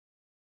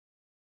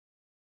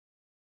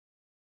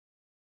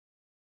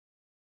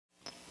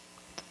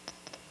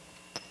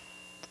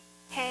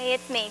Hey,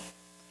 it's me.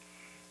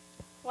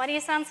 Why do you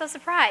sound so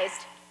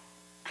surprised?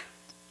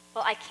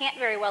 Well, I can't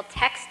very well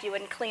text you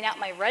and clean out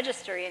my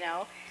register, you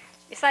know.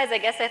 Besides, I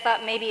guess I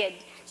thought maybe I'd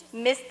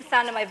missed the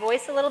sound of my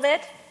voice a little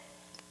bit.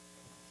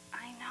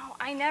 I know,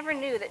 I never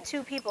knew that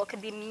two people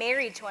could be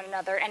married to one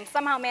another and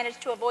somehow manage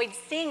to avoid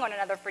seeing one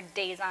another for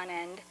days on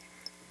end.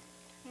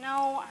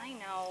 No, I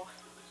know.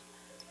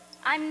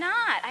 I'm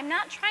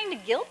not trying to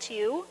guilt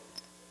you.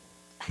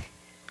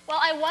 Well,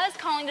 I was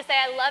calling to say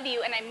I love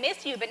you and I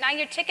miss you, but now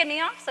you're ticking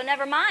me off, so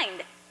never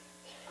mind.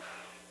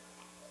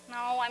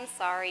 No, I'm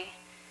sorry.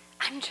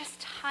 I'm just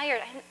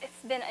tired.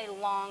 It's been a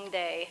long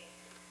day.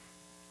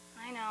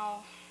 I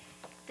know.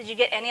 Did you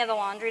get any of the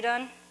laundry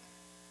done?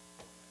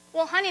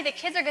 Well, honey, the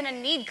kids are going to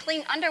need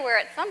clean underwear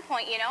at some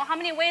point, you know. How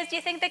many ways do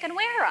you think they can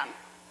wear them?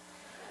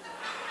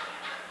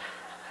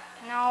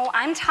 No,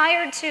 I'm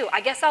tired too. I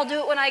guess I'll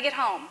do it when I get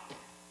home.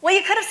 Well,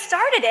 you could have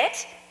started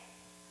it.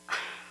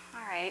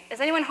 All right. Is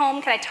anyone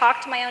home? Can I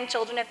talk to my own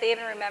children if they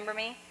even remember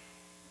me?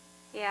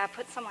 Yeah,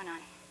 put someone on.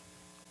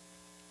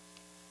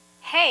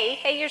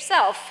 Hey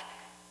yourself.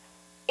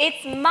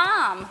 It's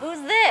Mom.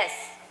 Who's this?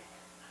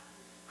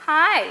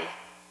 Hi.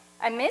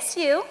 I miss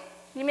you.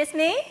 You miss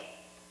me?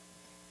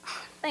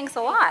 Thanks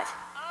a lot.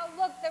 Oh,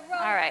 look, the road.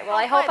 All right. Well,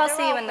 I hope I'll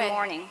see you in the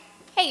morning.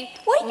 Hey,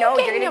 what are you No,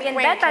 you're getting going to be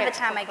in bed by the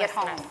time I get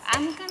home.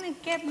 I'm going to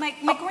get my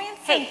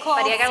grandson Hey,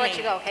 buddy, I got to let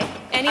you go, okay?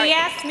 And he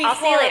asked me I'll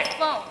see you for later. a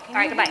phone. All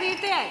right, goodbye.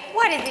 Believe that?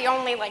 What, is he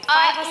only like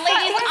 5 or 6?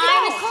 Ladies,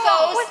 I'm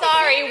so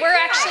sorry. We're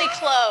actually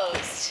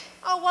closed.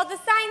 Oh, well,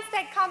 the sign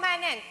said come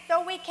on in,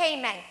 so we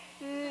came in.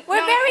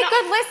 We're very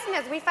good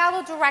listeners. We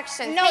follow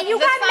directions. No, hey, you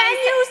the got sign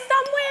menus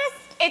somewhere?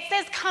 It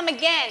says come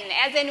again,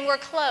 as in we're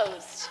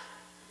closed.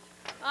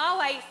 Oh,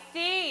 I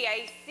see.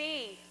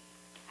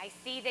 I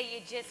see that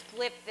you just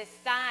flipped the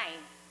sign.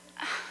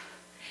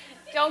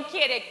 Don't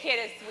kid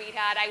her,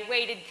 sweetheart. I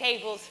waited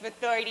tables for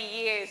 30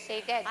 years.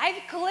 They did. I've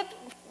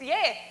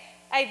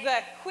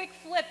quick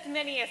flipped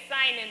many a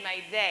sign in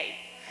my day.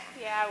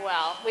 Yeah,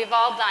 well, we've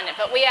all done it,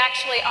 but we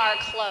actually are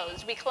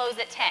closed. We close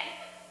at 10.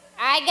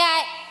 I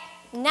got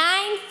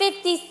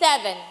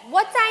 9:57.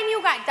 What time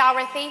you got,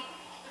 Dorothy?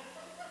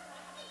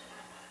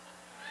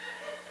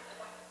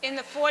 In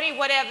the 40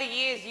 whatever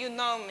years you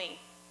know me,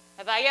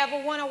 have I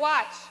ever won a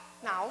watch?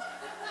 No.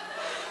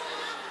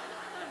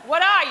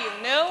 What are you,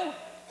 new?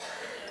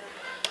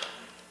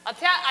 I'll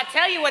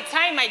tell you what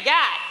time I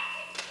got.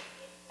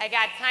 I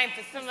got time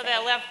for some of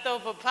that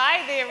leftover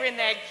pie there in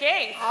that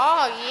cake.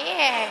 Oh,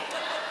 yeah.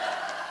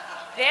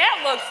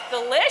 That looks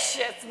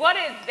delicious. What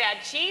is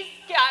that,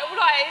 cheesecake?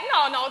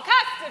 No,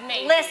 custard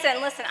maybe.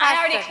 Listen, I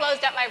already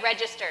closed up my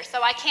register,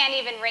 so I can't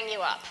even ring you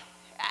up.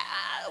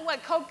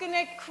 What,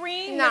 coconut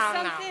cream No, or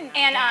something? no.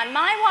 And on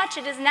my watch,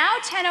 it is now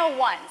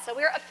 10:01, so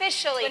we're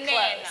officially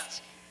Banana.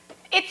 closed.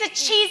 It's a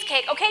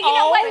cheesecake, okay? You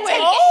know what?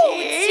 Take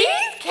it.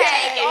 Cheesecake.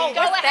 Take it. Oh,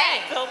 Go what's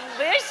ahead. that?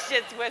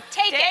 Delicious with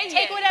Take it. bacon.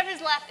 Take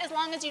whatever's left as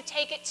long as you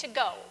take it to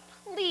go.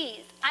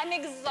 Please. I'm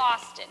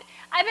exhausted.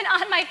 I've been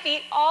on my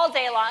feet all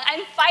day long.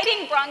 I'm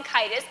fighting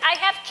bronchitis. I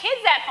have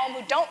kids at home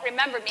who don't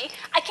remember me.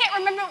 I can't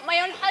remember what my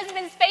own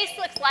husband's face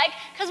looks like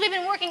because we've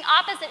been working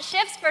opposite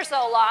shifts for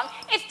so long.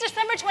 It's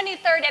December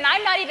 23rd and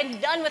I'm not even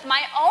done with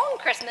my own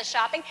Christmas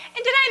shopping.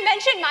 And did I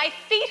mention my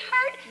feet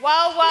hurt?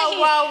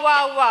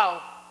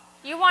 Whoa.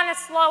 You want to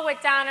slow it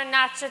down a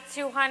notch or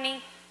two,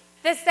 honey?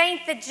 This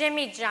ain't the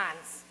Jimmy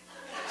John's.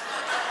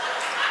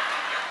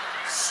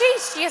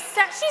 She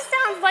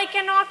sounds like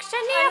an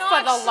auctioneer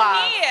for the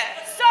love.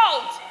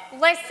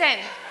 Sold. Listen,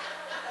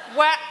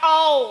 we're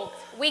old.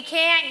 We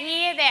can't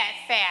hear that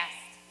fast.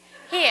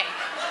 Here.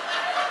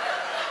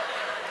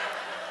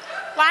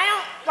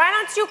 Why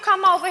don't you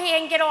come over here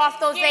and get off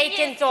those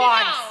aching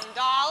dogs? Sit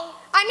down, doll.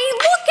 I mean,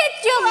 look at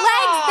your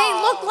legs. They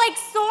look like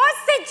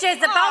sausages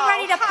about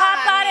ready to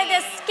pop out of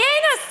their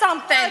skin or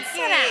something.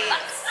 Sit down.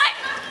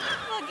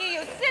 Look at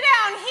you. Sit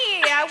down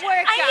here. I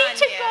work on you. I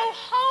need to go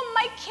home.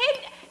 My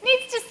kid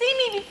needs to see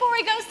me before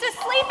he goes to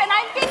sleep, and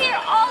I've been here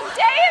all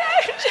day, and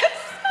I'm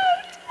just so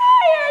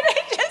tired. I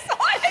just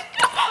want to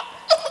go.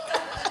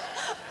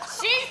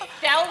 Jeez,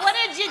 Belle, what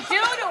did you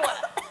do to her?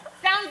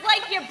 Sounds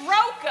like you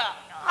broke her.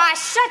 Ah,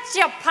 shut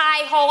your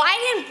pie hole. I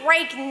didn't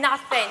break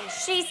nothing.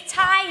 She's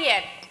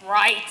tired.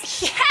 Right.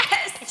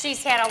 Yes.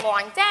 She's had a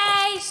long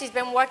day. She's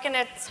been working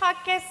her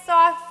tuchus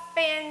off,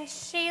 and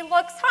she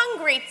looks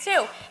hungry,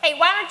 too. Hey,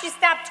 why don't you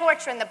stop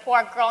torturing the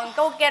poor girl and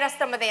go get her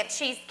some of that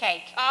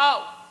cheesecake?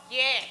 Oh,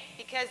 yeah,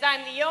 because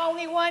I'm the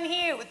only one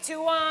here with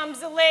 2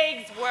 arms and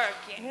legs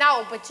working.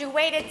 No, but you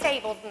waited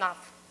tables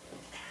enough.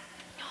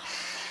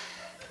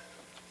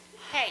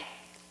 Hey,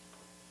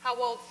 how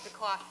old's the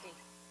coffee?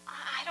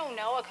 I don't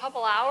know, a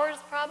couple hours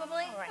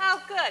probably. All right.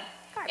 Oh, good.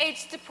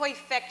 Age to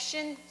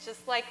perfection,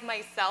 just like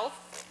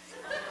myself.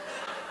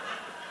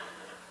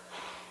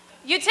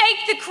 You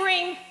take the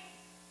cream.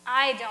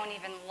 I don't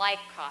even like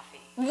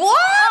coffee.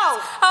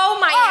 What? Oh,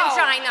 my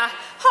angina.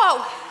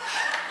 Oh.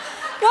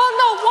 Well,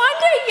 no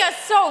wonder you're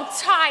so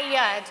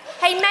tired.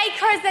 Hey, make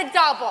hers a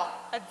double.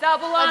 A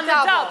double on the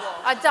double.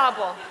 A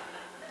double.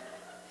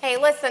 Hey,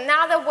 listen,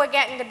 now that we're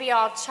getting to be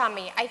all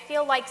chummy, I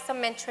feel like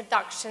some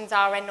introductions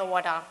are in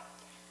order.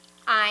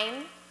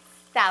 I'm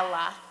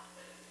Stella.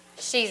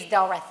 She's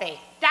Dorothy.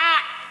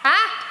 Dot.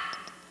 Huh?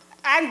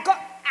 I'm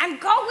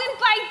going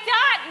by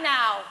Dot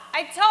now.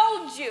 I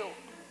told you.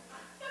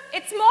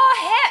 It's more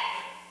hip.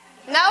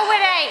 No,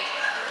 it ain't.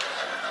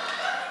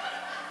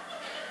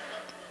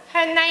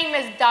 Her name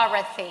is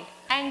Dorothy.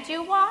 And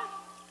you are?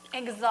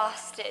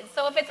 Exhausted.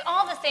 So if it's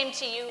all the same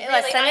to you, really,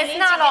 Listen, I it's need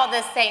not to all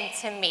the same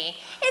to me.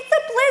 It's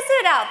a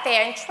blizzard out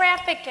there, and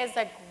traffic is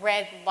a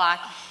gridlock.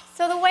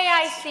 So the way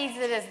I sees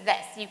it is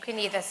this. You can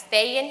either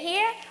stay in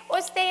here or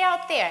stay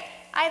out there.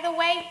 Either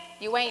way,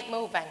 you ain't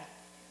moving.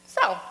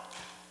 So,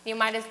 you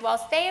might as well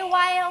stay a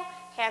while,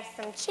 have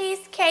some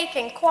cheesecake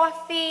and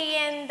coffee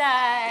and,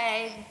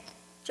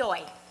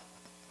 joy.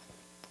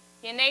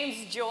 Your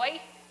name's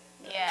Joy?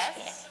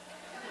 Yes.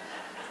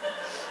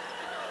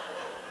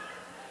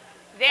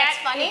 That's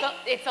funny.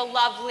 It's a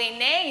lovely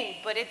name,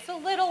 but it's a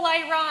little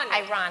ironic.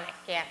 Ironic,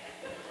 yeah.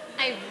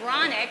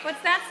 Ironic?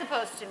 What's that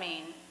supposed to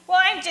mean? Well,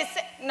 I'm just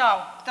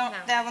no, don't. No.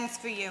 That one's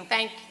for you.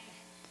 Thank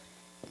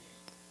you.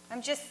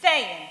 I'm just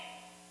saying,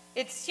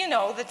 it's, you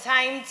know, the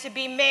time to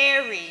be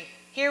merry.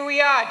 Here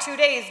we are, 2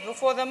 days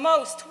before the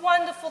most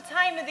wonderful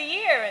time of the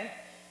year, and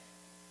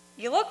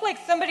you look like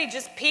somebody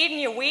just peed in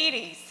your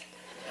Wheaties.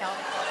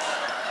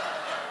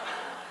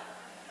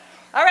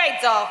 All right,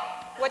 doll,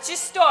 what's your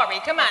story?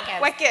 Come on,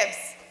 what gives?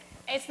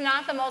 It's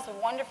not the most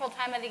wonderful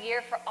time of the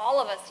year for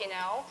all of us, you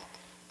know.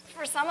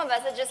 For some of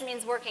us, it just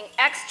means working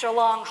extra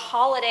long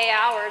holiday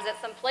hours at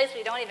some place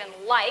we don't even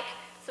like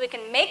so we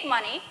can make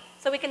money,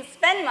 so we can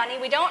spend money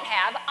we don't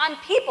have on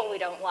people we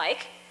don't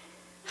like.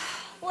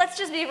 Let's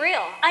just be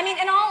real. I mean,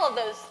 in all of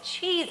those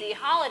cheesy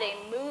holiday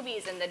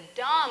movies and the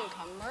dumb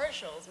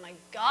commercials, my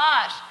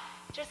gosh,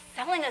 just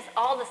selling us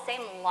all the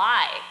same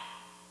lie.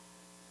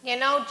 You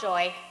know,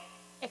 Joy,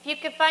 if you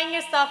could find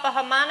yourself a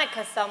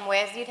harmonica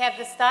somewhere, you'd have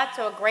the start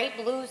to a great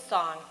blues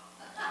song.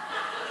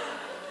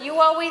 You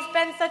always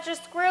been such a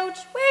Scrooge.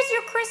 Where's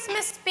your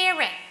Christmas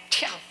spirit?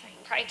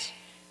 Right.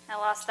 I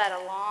lost that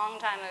a long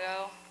time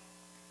ago.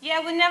 Yeah,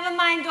 well, never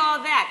mind all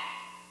that.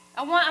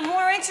 I'm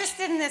more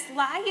interested in this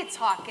lie you're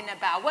talking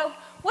about.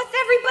 What's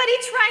everybody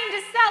trying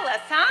to sell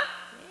us, huh?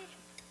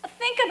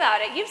 Think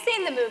about it. You've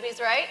seen the movies,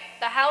 right?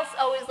 The house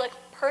always looks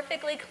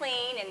perfectly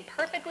clean and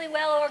perfectly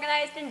well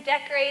organized and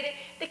decorated.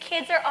 The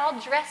kids are all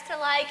dressed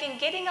alike and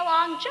getting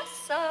along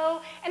just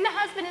so. And the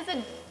husband is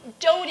a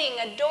doting,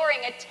 adoring,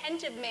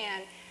 attentive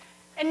man.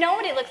 And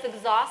nobody looks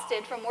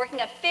exhausted from working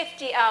a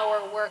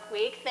 50-hour work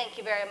week. Thank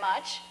you very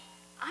much.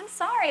 I'm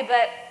sorry,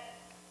 but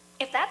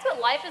if that's what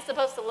life is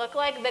supposed to look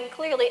like, then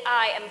clearly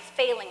I am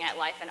failing at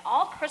life. And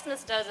all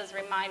Christmas does is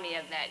remind me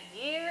of that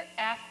year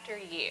after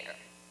year.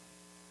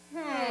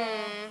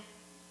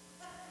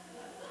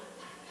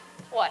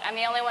 What, I'm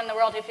the only one in the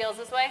world who feels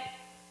this way?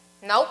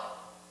 Nope.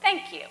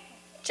 Thank you.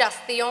 Just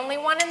the only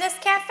one in this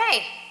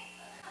cafe.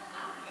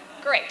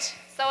 Great.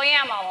 So I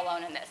am all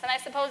alone in this, and I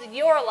suppose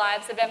your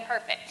lives have been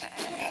perfect.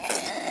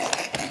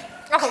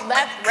 Oh,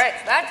 that's rich.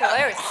 That's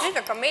hilarious. She's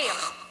a comedian.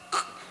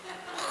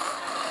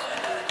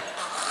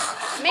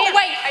 Ma'am,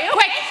 Oh,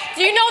 wait.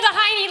 Do you know the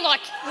hiney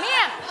look?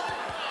 Ma'am.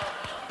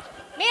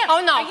 Ma'am.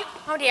 Oh, no.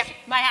 Oh, dear.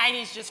 My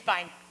hiney's just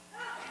fine.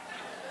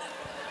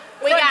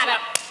 We got him.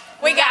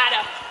 We got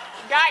him.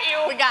 Got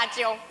you. We got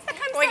you.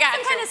 We got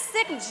some kind of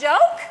sick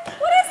joke?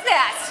 What is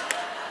that?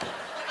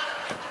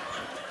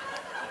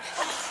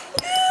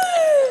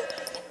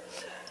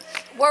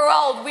 We're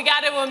old. We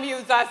got to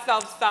amuse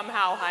ourselves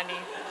somehow, honey.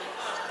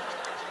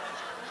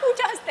 Who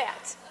does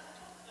that?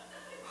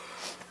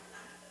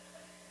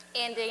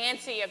 And to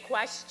answer your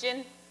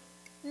question,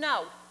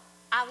 no.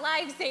 Our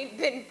lives ain't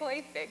been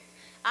perfect.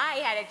 I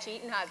had a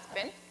cheating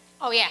husband.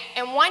 Oh, yeah.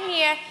 And one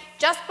year,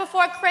 just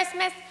before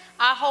Christmas,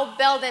 our whole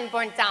building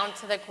burned down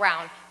to the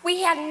ground.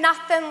 We had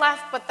nothing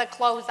left but the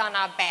clothes on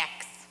our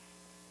backs.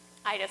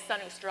 I had a son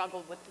who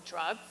struggled with the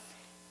drugs.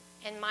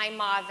 And my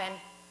Marvin,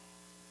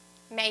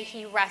 may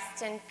he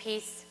rest in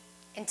peace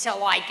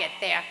until I get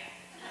there.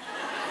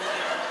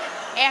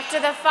 After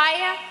the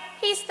fire,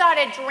 he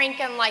started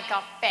drinking like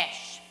a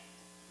fish.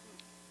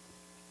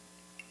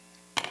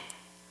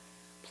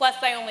 Plus,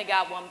 I only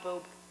got one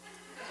boob.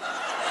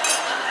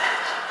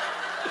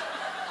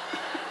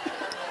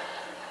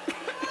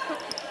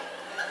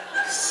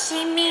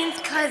 She means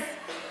 'cause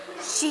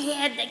she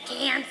had the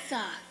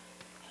cancer.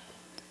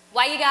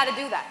 Why you gotta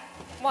do that?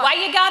 What? Why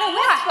you gotta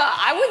whisper?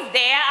 I was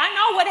there. I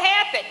know what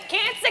happened.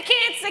 Cancer,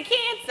 cancer,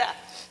 cancer.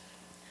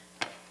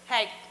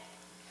 Hey,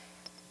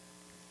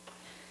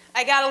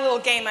 I got a little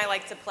game I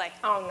like to play.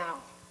 Oh,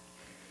 no.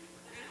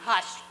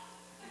 Hush.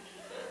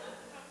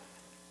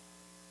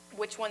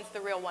 Which one's the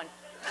real one?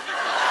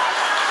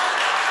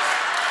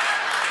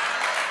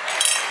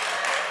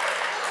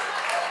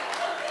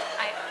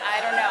 I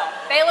don't know.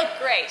 They look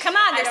great. Come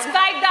on, there's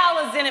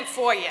 $5 in it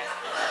for you.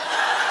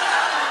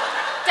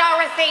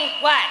 Dorothy.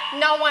 What?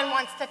 No one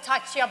wants to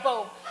touch your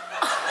boob.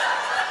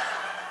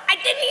 I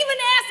didn't even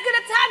ask her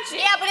to touch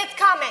it. Yeah, but it's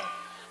coming.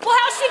 Well,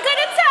 how's she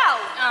gonna tell?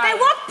 All They right.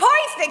 look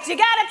perfect. You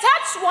gotta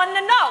touch one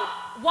to know.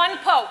 1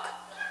 poke.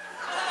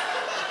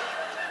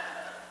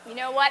 You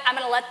know what? I'm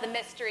going to let the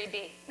mystery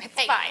be. It's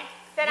fine.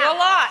 Sit You're down.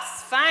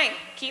 lost. Fine.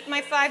 Keep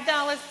my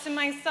 $5 to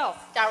myself.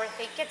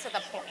 Dorothy, get to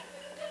the point.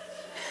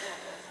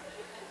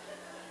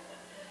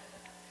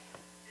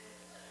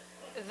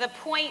 The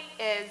point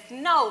is,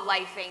 no,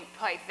 life ain't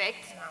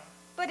perfect, No.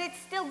 but it's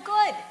still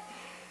good.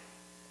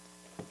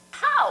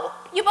 How?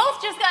 You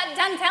both just got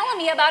done telling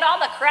me about all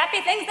the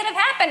crappy things that have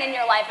happened in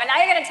your life, and now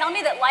you're going to tell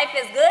me that life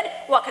is good?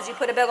 What, because you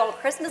put a big old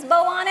Christmas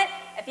bow on it?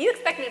 If you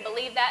expect me to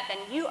believe that, then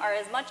you are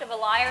as much of a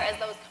liar as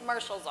those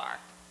commercials are.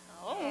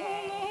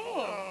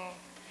 Oh.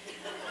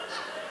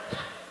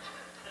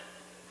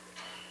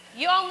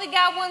 You only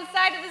got one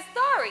side of the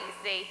story, you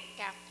see.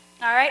 Yeah.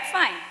 All right,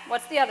 fine.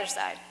 What's the other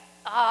side?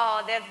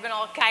 Oh, there's been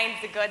all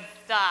kinds of good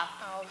stuff.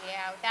 Oh,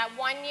 yeah. That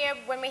one year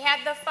when we had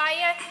the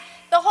fire,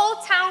 the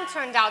whole town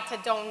turned out to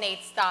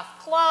donate stuff.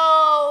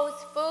 Clothes,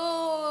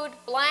 food,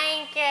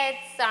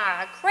 blankets,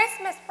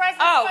 Christmas presents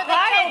Oh, for the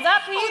piled kids.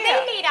 up Oh, here.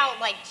 they made out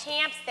like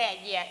champs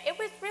that year. It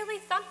was really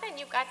something.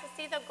 You got to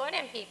see the good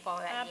in people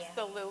that year.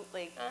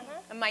 Absolutely. Mhm.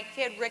 And my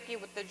kid Ricky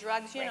with the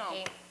drugs, you know.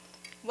 Ricky.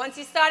 Once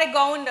he started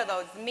going to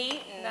those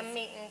meetings. The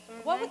meetings.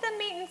 What were the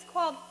meetings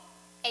called?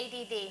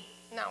 ADD.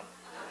 No.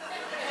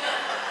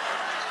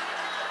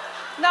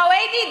 No,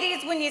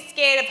 ADD's when you're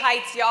scared of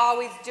heights, you're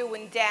always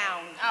doing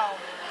down. Oh.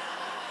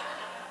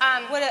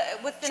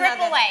 What's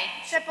Triple another?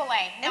 A. Triple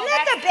A. No, Isn't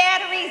that the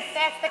batteries?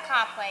 that's the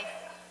car place.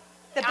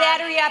 The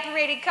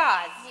battery-operated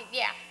cars.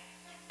 Yeah.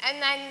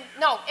 And then,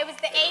 no, it was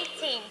the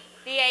 18.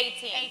 The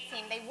 18.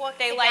 18. They worked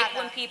They together. like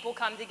when people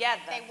come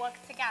together. They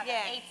worked together.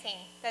 Yeah. 18.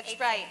 That's 18.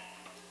 right.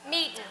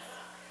 Meetings.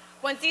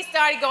 Once he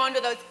started going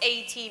to those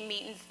 18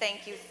 meetings,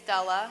 thank you,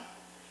 Stella,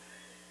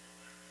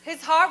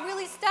 his heart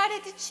really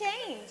started to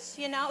change,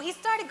 you know. He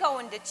started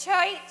going to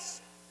church.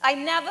 I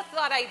never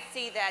thought I'd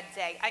see that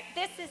day.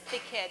 This is the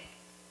kid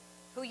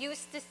who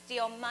used to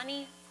steal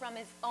money from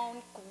his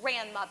own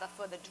grandmother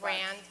for the drugs.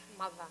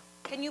 Grandmother.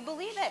 Can you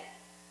believe it?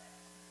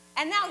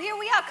 And now here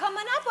we are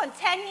coming up on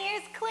 10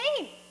 years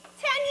clean.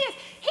 10 years.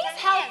 He's 10 years.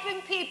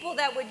 helping people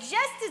that were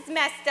just as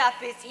messed up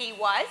as he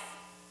was.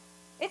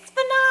 It's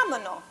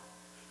phenomenal.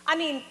 I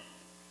mean,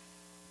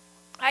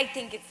 I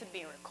think it's a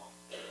miracle.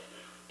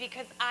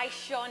 Because I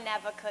sure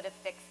never could have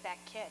fixed that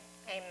kid.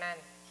 Amen.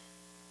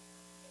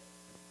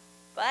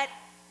 But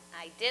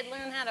I did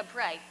learn how to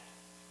pray.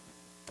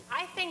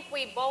 I think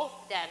we both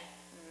did.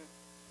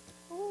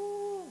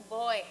 Ooh,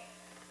 boy.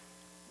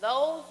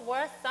 Those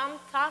were some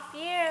tough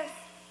years.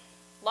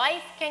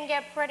 Life can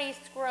get pretty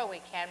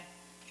screwy, Kim.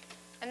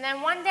 And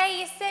then one day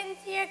you're sitting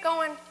here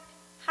going,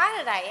 how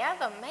did I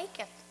ever make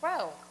it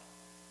through?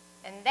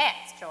 And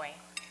that's, Joy,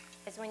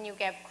 is when you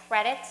give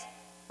credit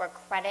where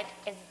credit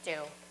is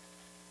due.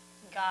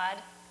 God.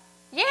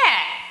 Yeah,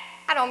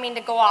 I don't mean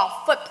to go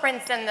all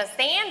footprints in the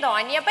sand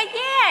on you, but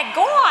yeah,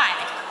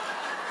 God.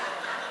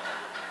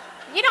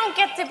 You don't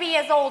get to be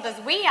as old as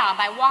we are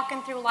by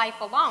walking through life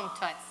alone,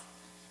 Toots.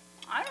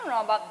 I don't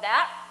know about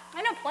that.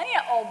 I know plenty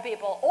of old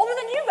people, older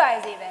than you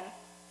guys even.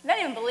 They don't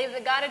even believe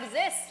that God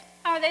exists.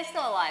 How are they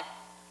still alive?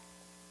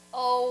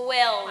 Oh,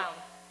 well, Wow.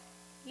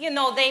 you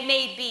know, they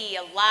may be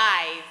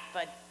alive,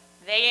 but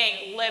they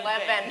ain't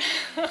living.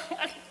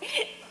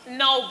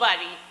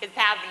 Nobody is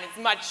having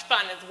as much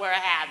fun as we're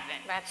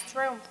having. That's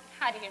true.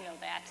 How do you know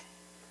that?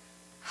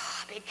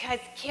 Because,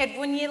 kid,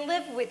 when you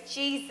live with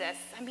Jesus,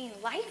 I mean,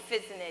 life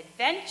is an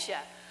adventure.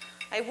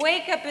 I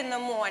wake up in the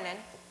morning,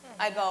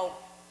 I go,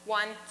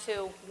 1,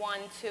 2, 1,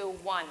 2,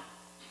 1.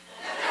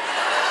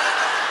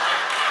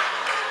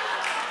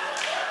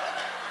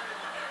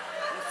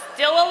 I'm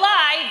still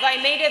alive. I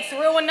made it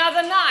through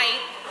another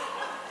night.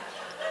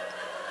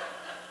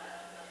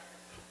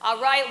 All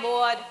right,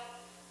 Lord,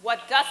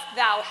 what dost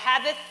thou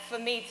haveth for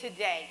me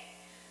today?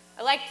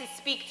 I like to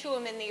speak to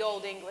him in the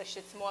Old English.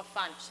 It's more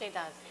fun. She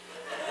does.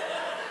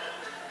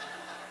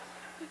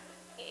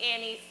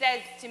 And he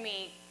says to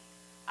me,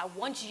 I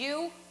want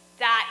you,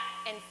 Dot,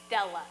 and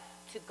Stella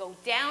to go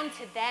down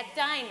to that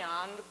diner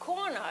on the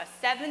corner of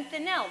 7th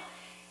and Elm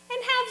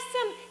and have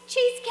some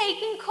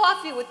cheesecake and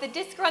coffee with the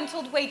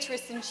disgruntled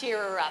waitress and cheer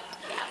her up.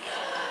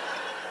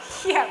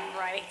 Yeah,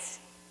 right.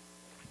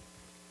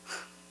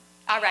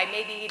 All right,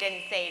 maybe he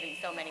didn't say it in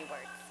so many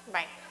words.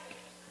 Right.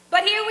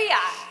 But here we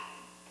are.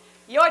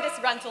 You're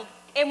disgruntled,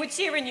 and we're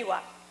cheering you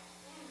up.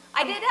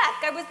 I did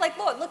ask. I was like,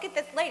 Lord, look at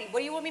this lady.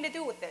 What do you want me to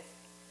do with this?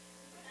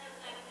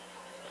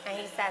 And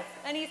he says,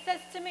 And he says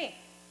to me,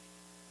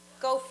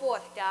 go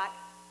forth, Dot,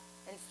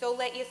 and so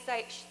let your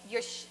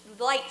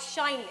light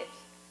shineth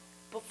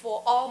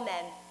before all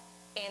men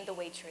and the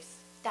waitress.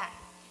 that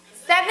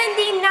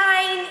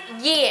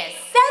 79 years.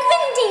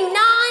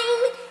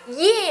 79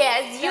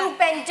 years you've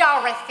been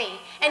Dorothy.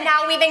 And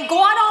now even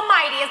God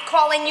Almighty is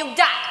calling you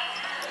Dot.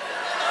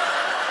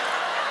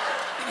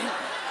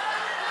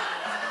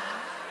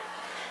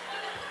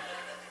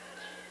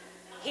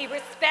 He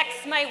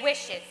respects my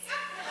wishes.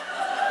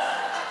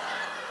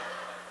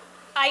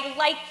 I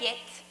like it.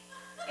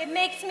 It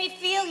makes me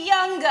feel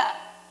younger.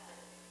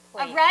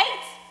 Please. All right?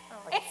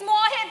 It's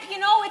more hip, you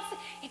know,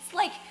 it's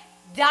like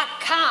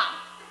 .com.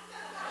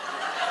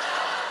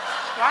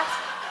 What?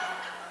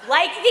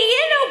 Like the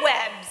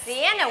interwebs. The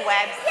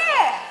interwebs?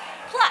 Yeah.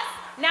 Plus,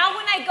 now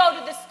when I go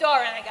to the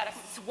store and I gotta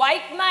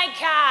swipe my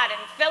card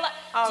and fill up,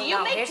 Oh, do you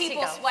no, make here she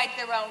people goes. swipe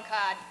their own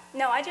card?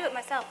 No, I do it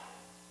myself.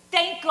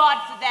 Thank God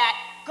for that.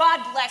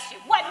 God bless you.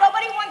 What,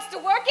 nobody wants to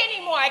work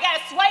anymore. I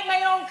gotta swipe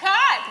my own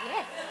card.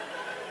 Yeah.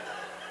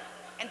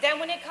 And then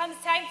when it comes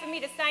time for me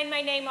to sign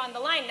my name on the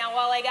line, now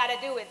all I gotta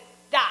do is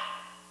stop.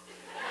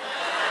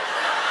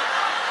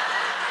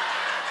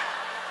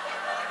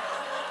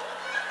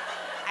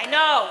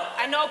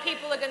 I know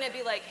people are gonna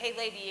be like, hey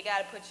lady, you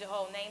gotta put your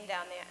whole name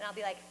down there. And I'll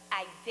be like,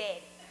 I did.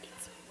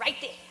 It's right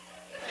there.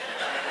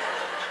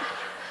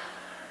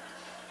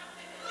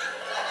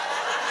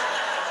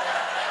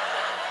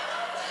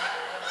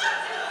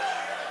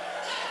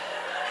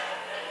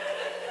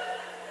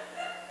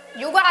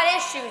 You got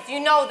issues, you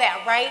know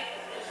that, right?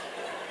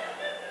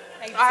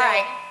 All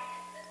right.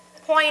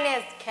 Point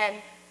is, kid,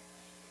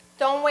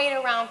 don't wait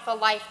around for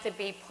life to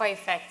be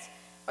perfect,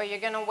 or you're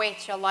gonna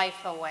wait your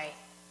life away.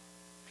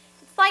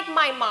 It's like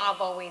my mom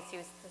always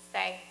used to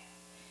say,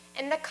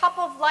 in the cup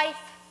of life,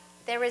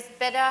 there is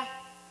bitter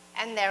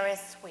and there is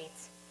sweet.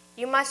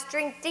 You must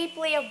drink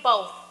deeply of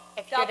both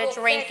if you're to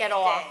drink it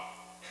all.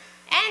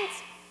 And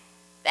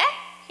that,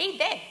 he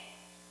did.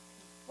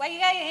 Why you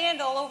got your hand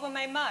all over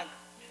my mug?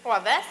 For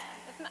this?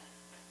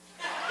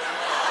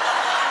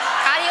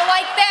 How do you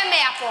like them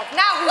apples?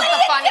 Now who's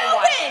the funny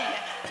one?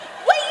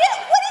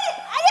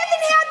 I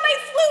haven't had my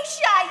flu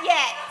shot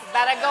yet.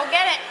 Better go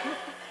get it.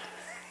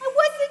 I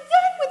wasn't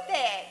done with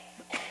that.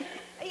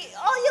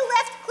 All you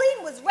left clean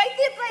was right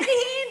there by the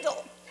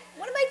handle.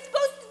 What am I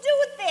supposed to do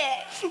with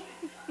that?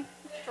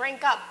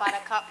 Drink up,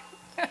 Buttercup.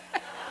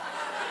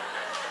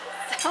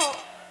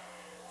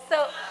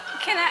 So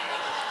can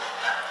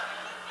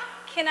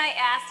I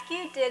ask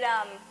you, did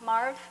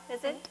Marv,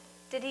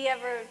 did he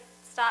ever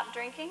stop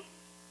drinking?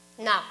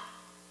 No.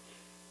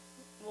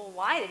 Well,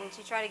 why? Didn't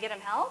you try to get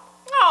him help?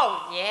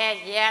 Oh,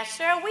 yeah,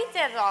 sure, we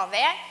did all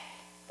that.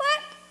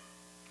 But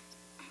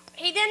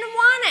he didn't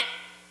want it.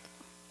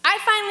 I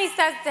finally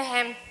said to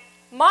him,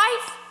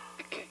 Marv,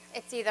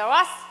 it's either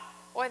us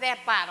or that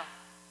bottle.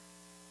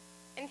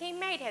 And he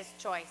made his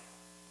choice.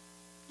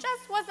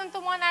 Just wasn't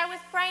the one I was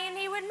praying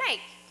he would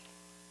make.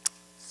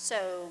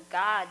 So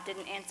God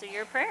didn't answer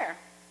your prayer.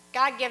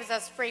 God gives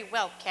us free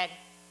will, kid,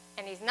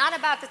 and he's not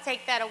about to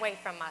take that away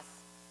from us.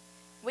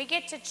 We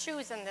get to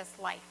choose in this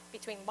life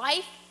between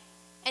life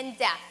and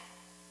death,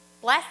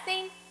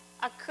 blessing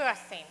or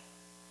cursing,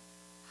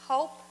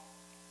 hope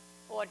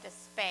or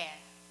despair.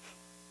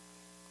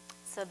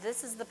 So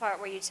this is the part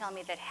where you tell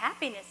me that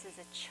happiness is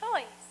a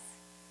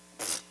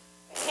choice.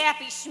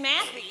 Happy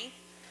schmappy?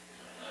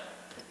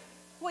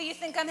 Well, you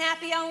think I'm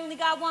happy I only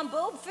got one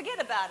boob? Forget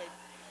about it.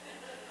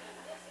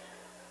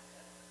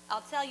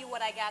 I'll tell you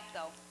what I got,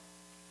 though.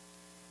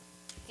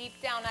 Deep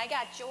down, I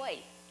got joy.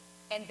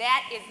 And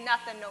that is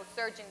nothing no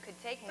surgeon could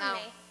take from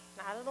me.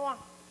 Not at all.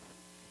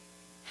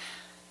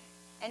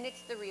 And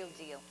it's the real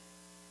deal.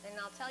 And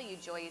I'll tell you,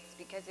 Joy, it's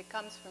because it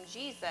comes from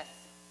Jesus.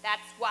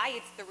 That's why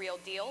it's the real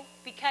deal,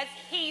 because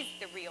he's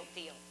the real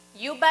deal.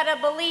 You better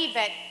believe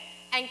it.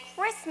 And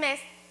Christmas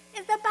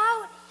is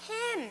about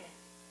him.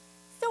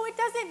 So it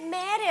doesn't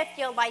matter if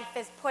your life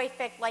is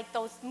perfect like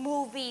those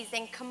movies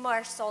and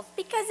commercials,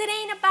 because it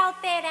ain't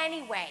about that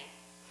anyway.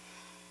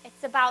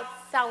 It's about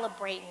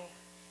celebrating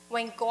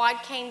when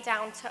God came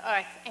down to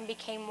earth and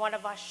became one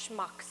of us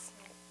schmucks.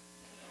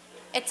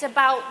 It's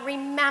about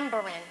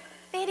remembering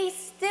that he's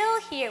still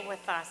here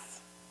with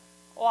us,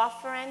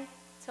 offering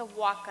to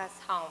walk us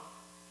home.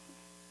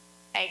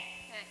 Hey,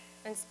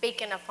 and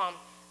speaking of home,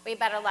 we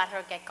better let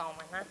her get going,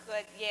 huh?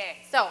 Good, yeah.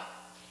 So,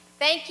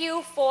 thank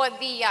you for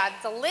the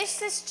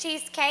delicious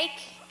cheesecake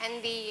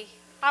and the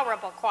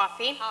horrible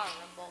coffee.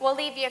 Horrible. We'll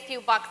leave you a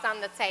few bucks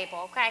on the table,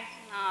 okay?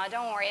 Oh,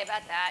 don't worry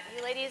about that.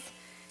 You ladies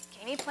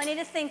gave me plenty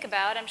to think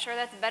about. I'm sure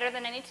that's better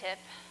than any tip.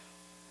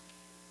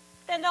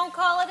 Then don't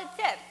call it a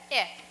tip.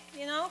 Yeah.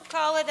 You know,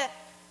 call it a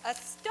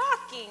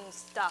stocking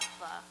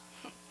stuffer.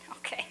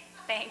 Okay,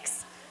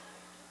 thanks.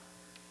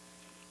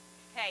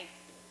 Hey.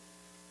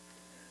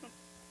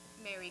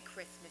 Merry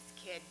Christmas,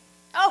 kid.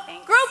 Oh,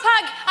 Thanks. group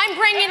hug. I'm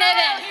bringing it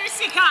in. Here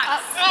she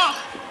comes.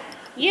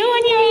 You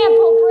and your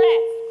ample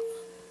breath.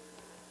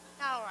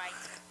 All right.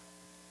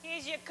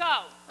 Here's your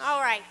coat.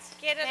 All right.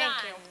 Get it Thank on.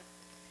 you.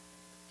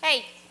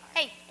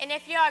 Hey, and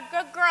if you're a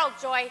good girl,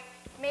 Joy,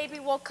 maybe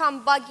we'll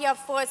come bug you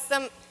for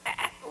some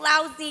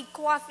lousy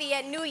coffee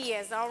at New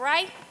Year's, all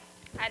right?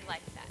 I'd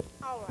like that.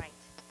 All right.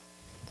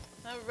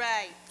 All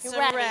right. You So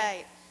ready?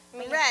 right.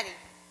 I'm ready.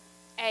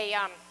 Hey,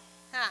 Huh?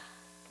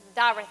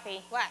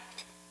 Dorothy, What?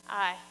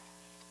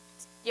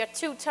 your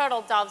two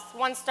turtle doves,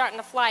 one's starting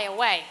to fly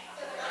away.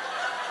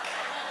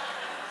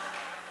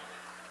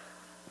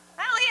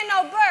 I don't hear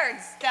no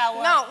birds,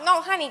 Stella.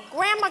 No, honey,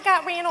 Grandma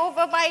got ran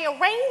over by a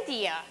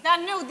reindeer. That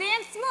new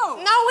dance move.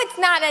 No, it's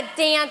not a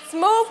dance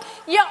move.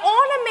 Your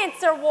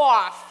ornaments are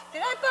off.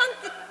 Did I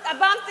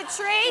bump the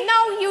tree?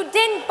 No, you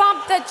didn't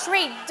bump the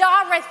tree.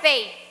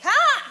 Dorothy.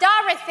 Huh?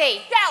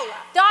 Dorothy. Stella.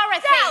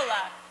 Dorothy.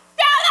 Stella.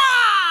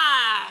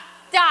 Stella!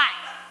 Die.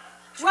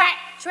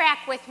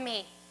 track with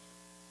me.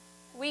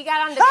 We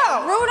got under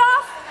there.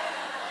 Rudolph,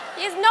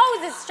 his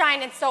nose is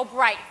shining so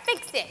bright.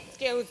 Fix it.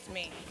 Excuse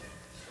me.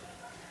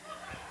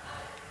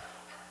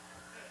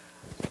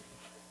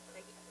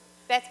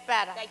 That's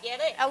better. Did I get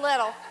it? A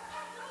little.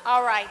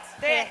 All right.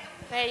 There.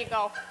 There you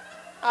go.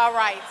 All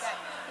right.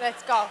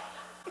 Let's go.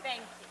 Thank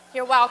you.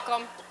 You're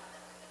welcome.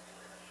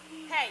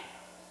 Hey,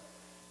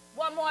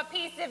 one more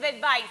piece of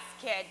advice,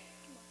 kid.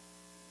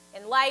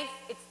 In life,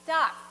 it's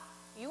tough.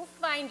 You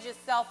find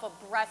yourself a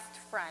breast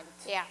friend.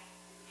 Yeah.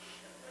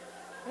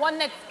 One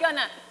that's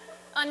gonna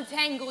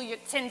untangle your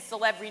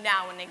tinsel every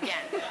now and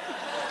again.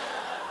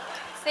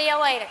 See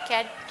you later,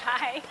 kid.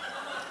 Bye.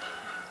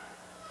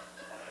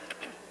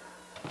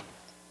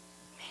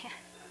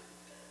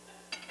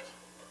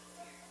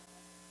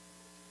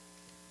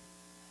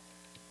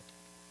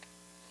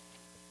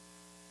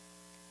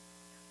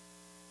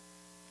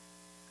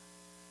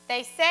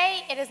 They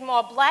say it is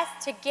more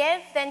blessed to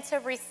give than to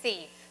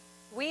receive.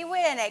 We were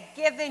in a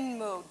giving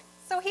mood,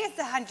 so here's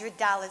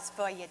 $100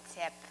 for your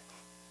tip.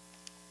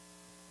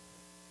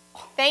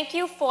 Thank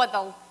you for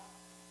the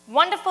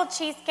wonderful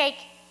cheesecake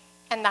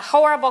and the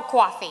horrible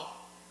coffee.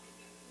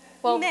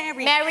 Well,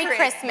 Merry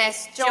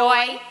Christmas,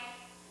 Joy.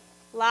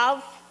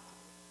 Love,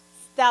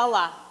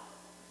 Stella,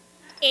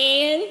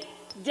 and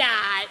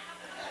Dot.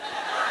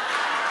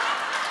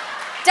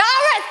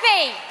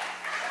 Dorothy!